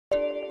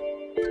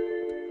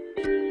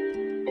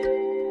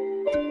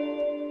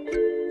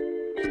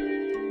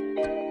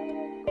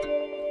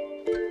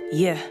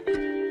Yeah.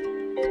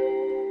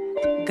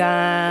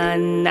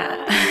 Ghana.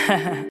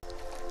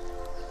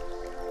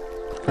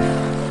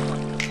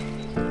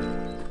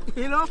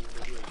 You know,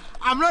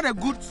 I'm not a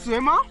good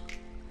swimmer,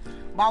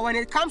 but when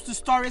it comes to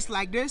stories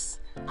like this,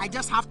 I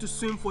just have to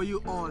swim for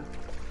you all.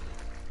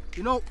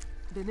 You know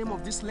the name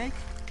of this lake?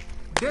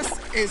 This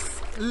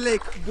is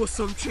Lake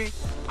Bosomtwe.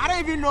 I don't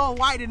even know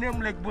why the name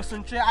Lake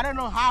Bosomtwe. I don't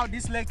know how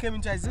this lake came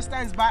into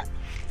existence, but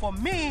for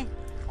me,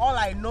 all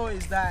I know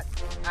is that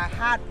I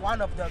had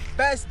one of the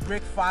best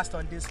breakfasts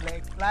on this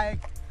lake.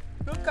 Like,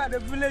 look at the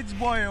village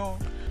boy, oh.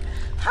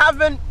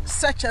 Having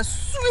such a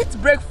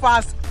sweet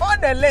breakfast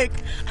on the lake.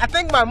 I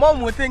think my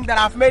mom would think that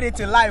I've made it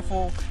in life.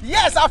 Oh,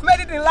 yes, I've made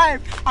it in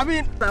life. I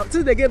mean,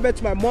 since they gave birth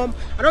to my mom,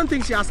 I don't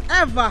think she has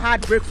ever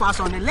had breakfast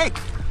on the lake.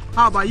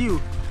 How about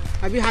you?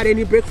 Have you had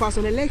any breakfast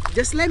on the lake?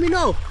 Just let me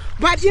know.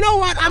 But you know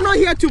what? I'm not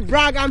here to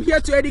brag. I'm here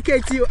to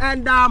educate you.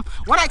 And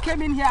when I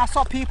came in here, I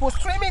saw people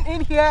swimming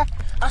in here.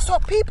 I saw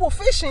people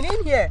fishing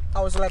in here.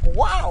 I was like,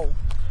 wow.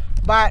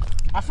 But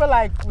I feel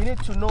like we need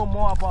to know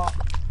more about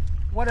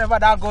whatever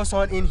that goes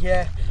on in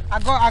here. I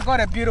got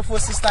a beautiful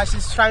sister.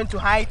 She's trying to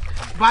hide.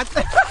 But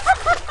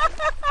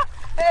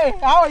hey,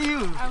 how are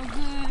you? I'm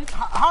good.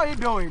 How are you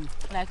doing?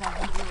 Like I've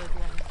been good.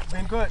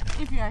 Been good.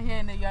 If you are here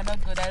and you are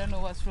not good, I don't know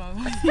what's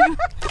wrong with you.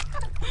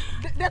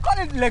 They call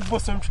it Lake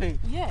Bosomtwe.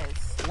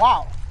 Yes.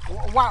 Wow.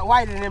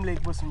 Why the name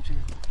Lake Bosomtwe?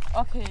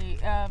 Okay.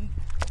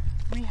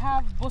 We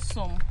have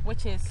Bosom,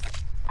 which is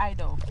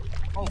idol.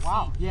 Oh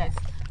wow. Yes.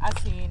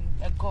 As in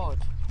a god.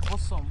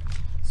 Bosom.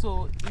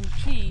 So in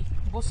Chi,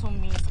 Bosom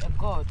means a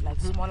god, like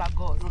smaller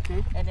god.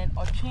 Okay. And then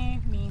Oche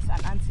means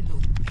an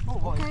antelope.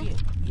 Oh, okay. Deer.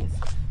 Yes.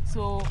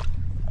 So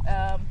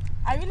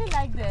I really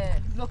like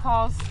the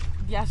locals,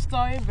 their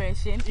story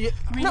version. Yeah.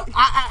 No,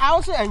 I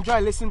also enjoy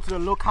listening to the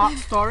local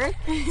story.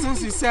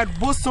 Since you said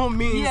Bosom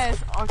means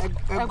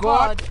a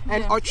god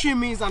and Oche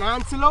means an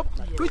antelope,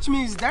 which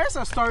means there's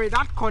a story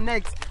that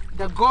connects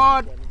the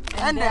god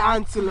and the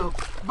antelope.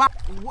 But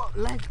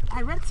like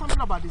I read something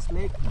about this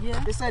lake. Yeah.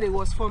 They said it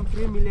was formed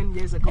 3 million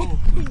years ago.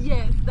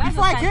 Yes, that's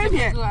before I came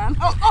here.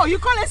 Oh, you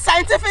call it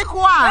scientific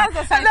one? That's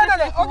the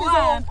scientific one.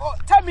 Okay, so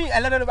tell me a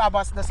little bit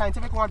about the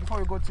scientific one before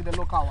we go to the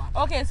local one.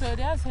 Okay, so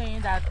they are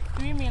saying that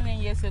 3 million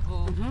years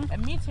ago, a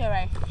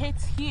meteorite hit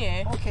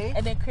here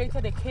and then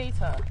created a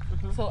crater.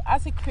 So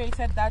as it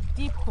created that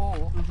deep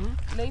hole,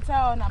 later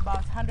on,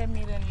 about 100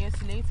 million years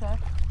later,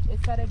 it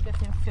started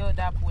getting filled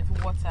up with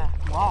water.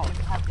 Wow. And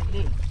we have the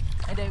lake.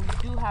 And then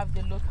we do have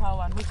the local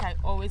one, which I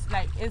always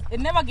like. It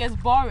never gets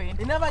boring.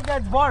 It never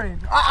gets boring.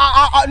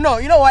 No,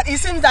 you know what? It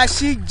seems that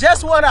she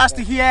just wants us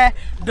to hear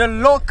the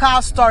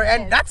local story. Yes.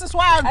 And that is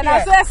why I'm here. And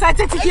I'm so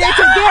excited to hear it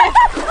again.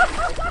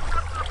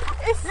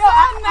 It's so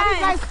nice. Are you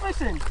guys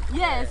fishing?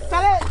 Yes.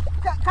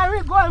 Can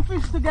we go and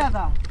fish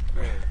together?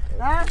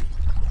 Huh?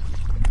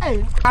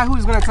 Hey,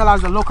 who's going to tell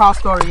us the local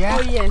story, yeah?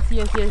 Oh, yes.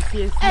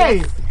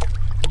 Hey!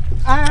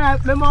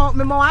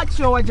 Memo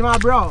actually watch my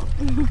bro.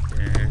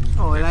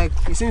 Oh, like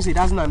it seems he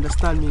doesn't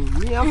understand me.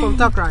 Me, I'm from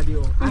Talk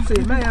Radio. I say,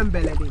 I am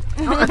Beledy.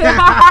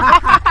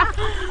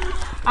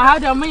 I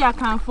had a Maya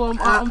can form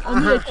on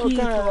the tree.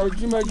 Oh,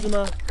 Juma.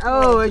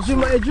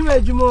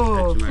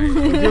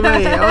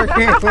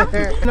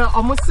 Okay. Now,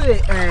 I must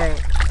say,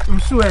 I'm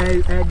sure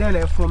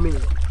done for me.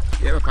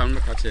 Yeah, I can't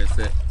catch it.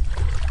 Say,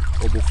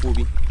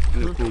 Obophobia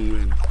in the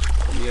room.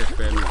 Yes,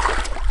 friend.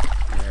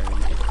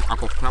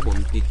 Akokra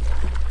bompe.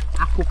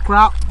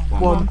 Akokra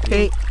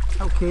bompe.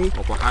 Okay.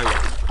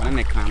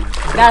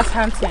 That's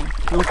hunting.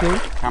 Okay.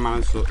 Come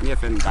on, so near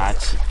friend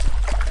Dachi.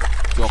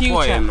 Your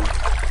boy,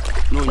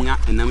 no,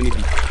 not a name be.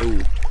 Oh,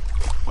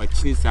 what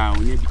cheese are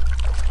on your be.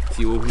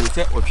 See, who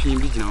said or chin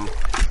be now.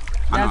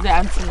 That's the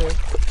antelope.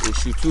 Oh,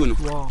 shoot,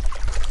 wow.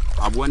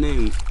 I want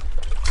name.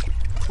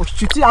 Oh,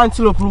 shoot,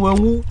 antelope, who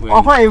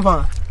or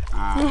whatever.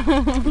 Ah,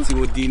 see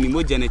what the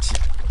Nimogenechi.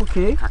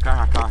 Okay.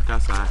 Haka,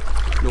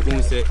 no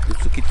one said it's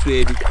to keep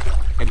trading.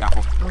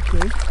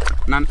 Okay.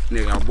 None,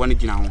 they are one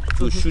now.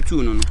 So shoot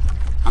two, no,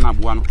 and I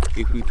one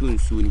equity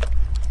soon.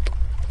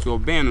 So,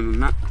 Ben,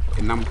 not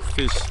a number of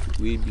fish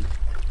will be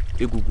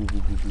a goo.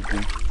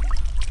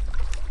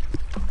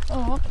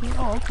 Oh,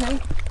 okay.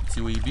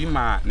 So, we be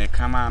my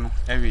necaman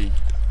every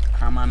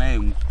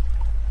caman.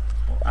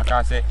 I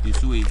can't say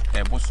it's way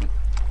a bosom,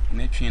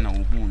 nature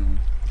or moon.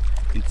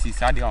 It's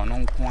Sadia or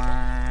no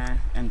quan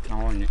and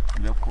town,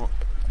 the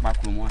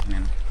back room one,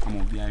 come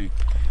over.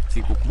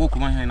 See, book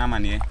one hand,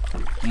 I'm here.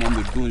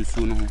 Mom doing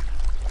soon.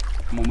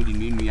 Mom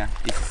in India,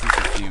 it's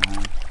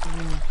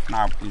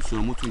now,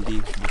 so much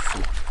indeed.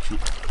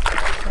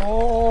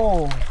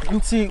 Oh,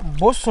 it's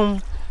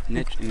bosom.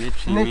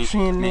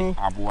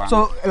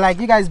 So, like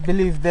you guys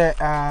believe that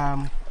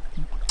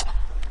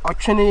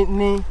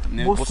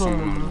bosom.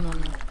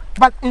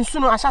 But in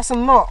Suno,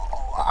 assassin, no,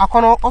 I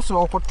can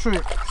also portray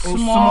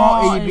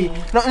small AB.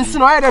 No, in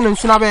Suno, I don't know,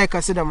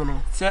 Sunabeka,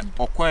 Sidamon. Set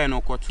or coin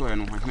or quarter,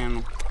 and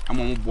I'm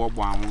on board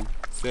one.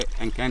 say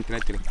encounter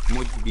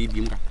mod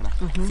baby mkakra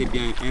say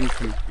bien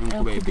entry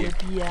enko baby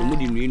so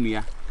mudi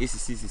nua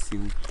esisi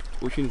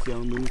ocean say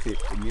on say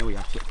me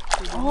ya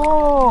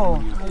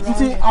oh you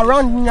see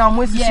around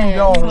nyamo esisi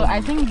so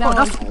I think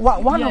that's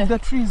one of the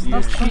trees.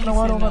 That's the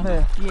one over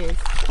there. Yes.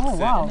 Oh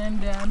wow.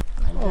 And then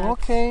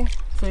okay.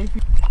 So if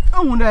you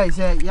I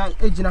say yeah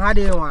ejina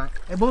hade one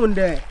ebon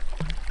there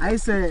I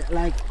say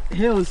like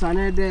hills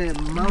and the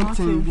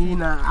mountain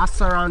being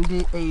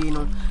surrounding you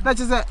know that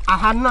is I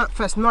had not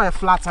first not a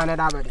flat and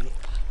already.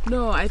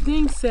 No, I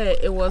think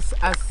it was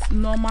as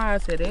normal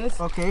as it is.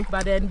 Okay.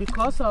 But then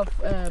because of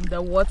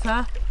the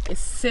water, it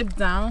sips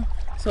down.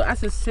 So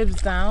as it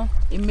sips down,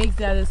 it makes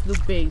the others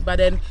look big. But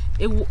then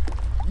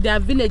there are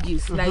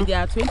villages, like there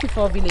are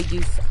 24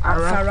 villages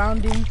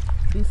surrounding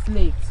this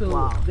lake.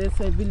 So there's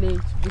a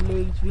village.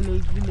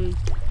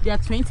 There are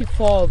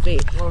 24 of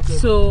it. Okay.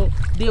 So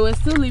they were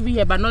still living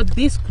here, but not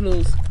this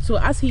close. So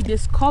as he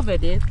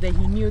discovered it, then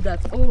he knew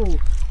that, oh,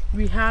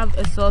 we have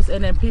a source,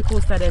 and then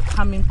people started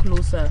coming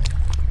closer,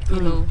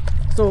 you know.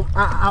 So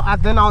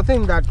then I'll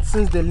think that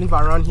since they live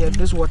around here,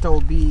 this water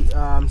will be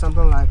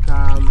something like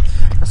a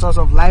source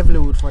of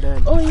livelihood for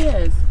them. Oh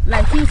yes,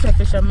 like he's a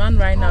fisherman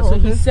right now, so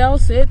he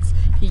sells it,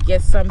 he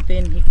gets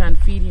something, he can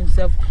feed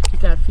himself, he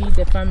can feed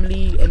the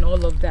family and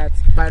all of that.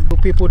 But do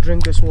people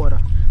drink this water?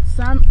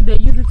 Some they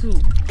use it to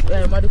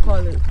what do you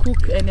call it,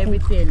 cook and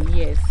everything.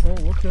 Yes. Oh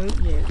okay.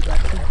 Yes, but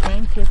to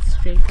drink it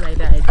straight like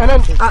that. And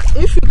then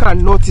if you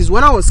can notice,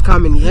 when I was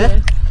coming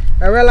here,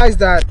 I realized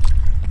that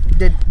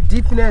the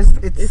deepness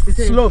it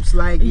slopes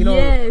like you know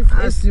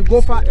as you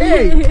go far.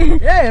 Hey,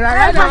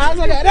 right now,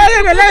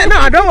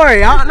 no, don't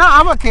worry.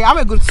 I'm okay. I'm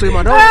a good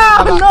swimmer. Don't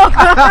worry.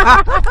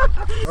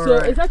 So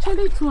it's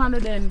actually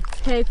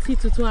 230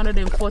 to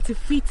 240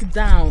 feet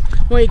down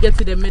when you get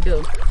to the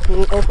middle.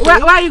 Okay.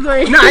 Where are you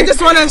going? No, I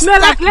just want to step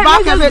back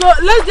a bit.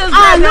 Let's just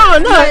go. No,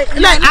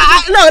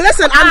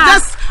 listen.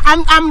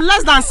 I'm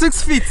less than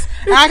 6 feet.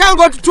 I can't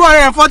go to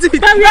 240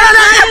 feet. Okay,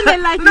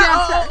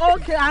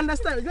 I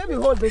understand. Let me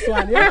hold this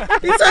one. Yeah,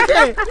 it's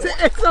okay.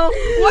 So,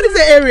 what is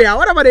the area?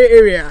 What about the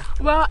area?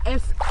 Well,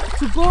 it's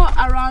to go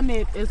around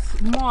it.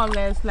 It's more or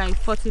less like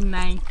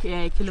 49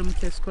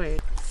 kilometers square.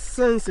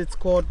 Since it's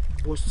called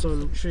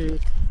Boson Tree,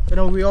 you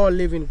know, we all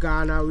live in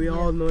Ghana. We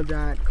all know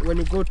that when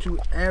you go to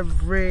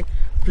every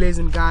place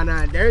in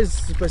Ghana, there is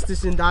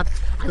superstition that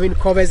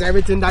covers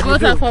everything that you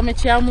do.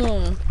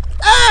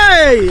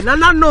 Hey, no.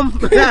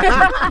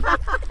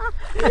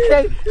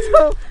 Okay,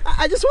 so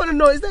I just want to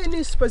know: is there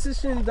any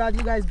superstition that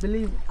you guys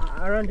believe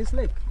around this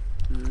lake?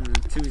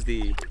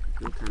 Tuesday,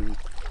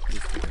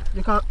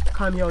 you can't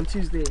come here on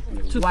Tuesday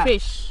to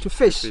fish. To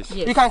fish. Yes.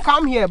 You can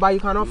come here, but you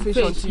cannot fish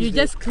on Tuesday. You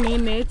just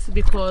clean it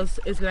because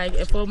it's like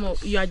a form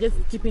of, you are just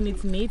keeping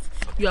it neat.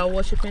 You are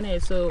worshiping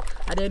it. So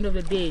at the end of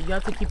the day, you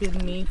have to keep it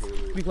neat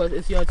because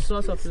it's your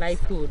source of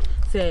livelihood.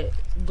 So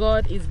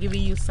God is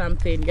giving you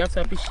something, you have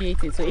to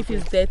appreciate it. So if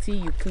it's dirty,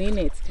 you clean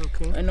it,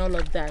 and all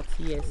of that.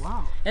 Yes.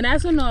 Wow. And I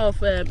also know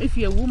of if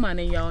you're a woman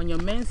and you're on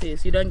your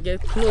menses, you don't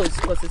get clothes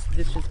because it's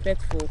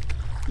disrespectful.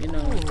 You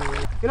know.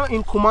 You know,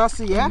 in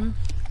Kumasi,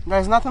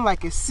 there's nothing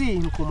like a sea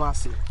in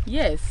Kumasi.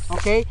 Yes.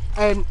 Okay,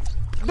 and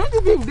don't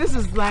you think this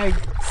is like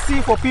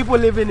sea for people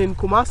living in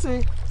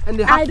Kumasi, and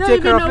they have to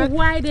take care of it? I don't even know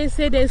why they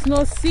say there's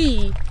no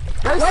sea.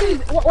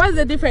 What is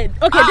the difference?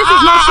 Okay, this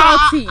is not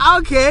salty.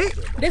 Okay.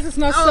 This is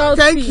not salty.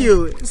 Thank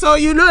you. So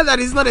you know that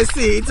it's not a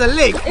sea, it's a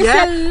lake. It's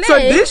a lake. So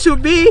this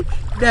should be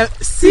the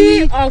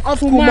sea of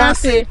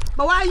Kumasi.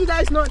 But why are you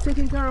guys not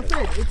taking care of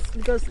it? It's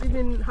because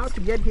even how to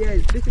get here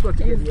is difficult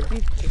to get here.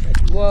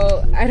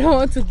 Well, I don't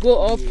want to go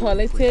off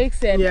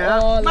politics and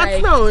all.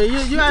 But no,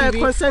 you are a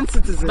concerned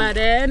citizen. But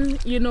then,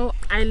 you know,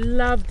 I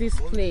love this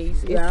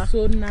place. It's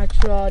so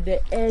natural.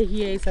 The air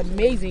here is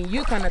amazing.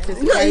 You can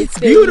attest. Yeah, it's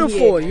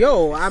beautiful.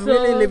 Yo, I'm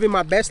really living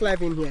my best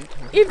life in here.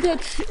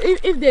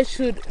 If they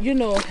should, you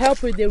know,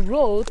 help with the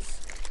roads,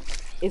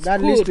 it's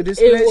that good. Leads to this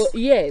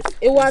place?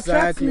 It will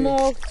attract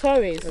more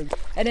tourists.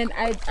 And then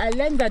I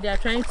learned that they are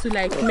trying to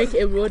like make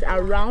a road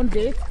around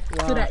it,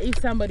 so that if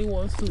somebody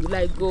wants to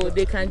like go,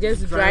 they can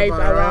just drive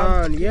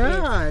around.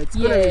 Yeah, it's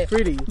gonna be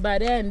pretty. But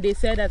then they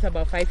said that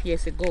about 5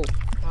 years ago.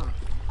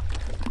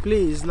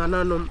 Please,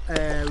 Nana,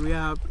 we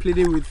are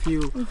pleading with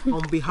you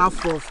on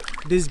behalf of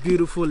this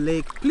beautiful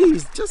lake.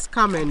 Please, just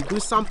come and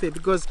do something,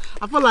 because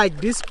I feel like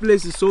this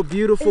place is so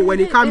beautiful. When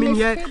you come in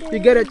here, you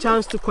get a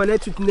chance to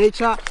connect with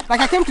nature.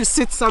 Like I came to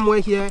sit somewhere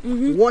here,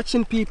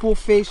 watching people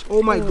fish.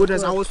 Oh my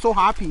goodness, I was so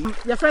happy.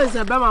 Your friend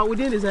is Bema, we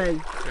didn't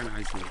say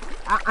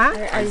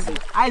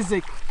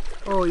Isaac.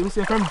 Oh, you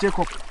say from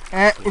Jacob.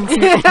 Jacob,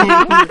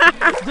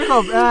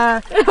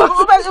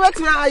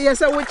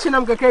 yes, I'm watching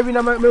them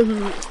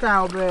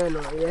style,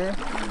 yeah.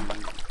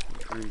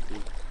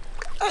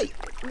 Hey,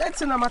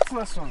 let's in a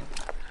matching song.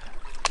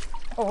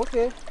 Oh,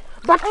 okay.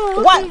 But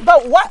what?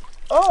 But what?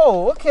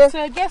 Oh, okay.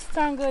 So it gets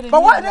tangled.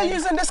 But why are they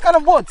using this kind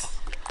of boat?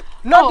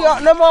 Not the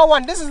number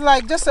one. This is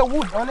like just a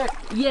wood on it.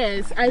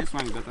 Yes, this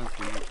one is better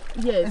for me.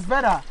 Yes, it's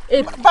better.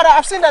 But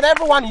I've seen that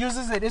everyone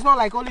uses it. It's not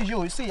like only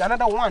you. You see,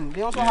 another one.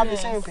 They also have the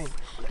same thing.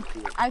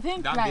 I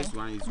think that like this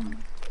one is good.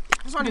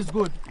 This one is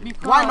good.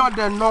 Because why not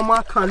the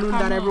normal canoe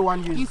that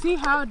everyone uses? You see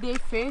how they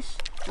fish?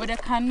 With the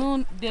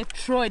canoe, they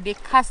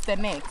cast the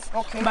net.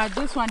 Okay. But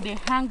this one, they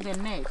hang the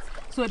net.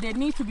 So they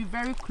need to be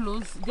very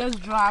close.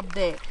 Just drop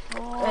the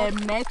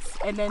nets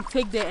and then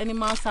take the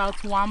animals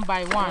out one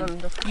by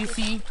one. You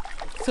see?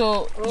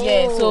 So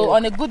yeah, so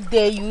on a good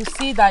day, you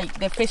see that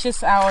the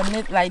fishes are on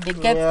it, like they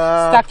get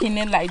stuck in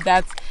it like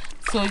that.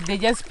 So they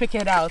just pick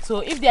it out. So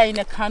if they are in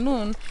a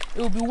canoe,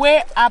 it will be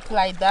way up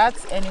like that,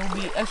 and it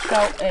will be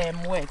extra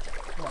wet.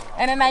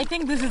 And then I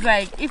think this is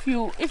like if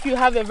you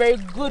have a very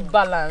good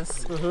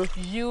balance,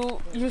 you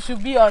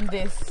should be on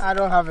this. I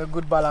don't have a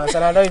good balance,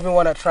 and I don't even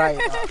want to try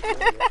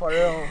it. For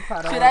real.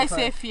 Should I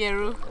say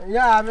Fieru?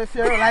 Yeah, I'm a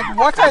Fieru. Like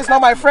water is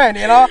not my friend,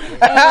 you know.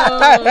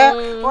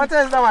 Water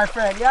is not my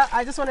friend. Yeah,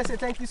 I just want to say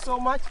thank you so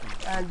much,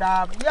 and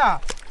yeah,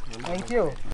 thank you.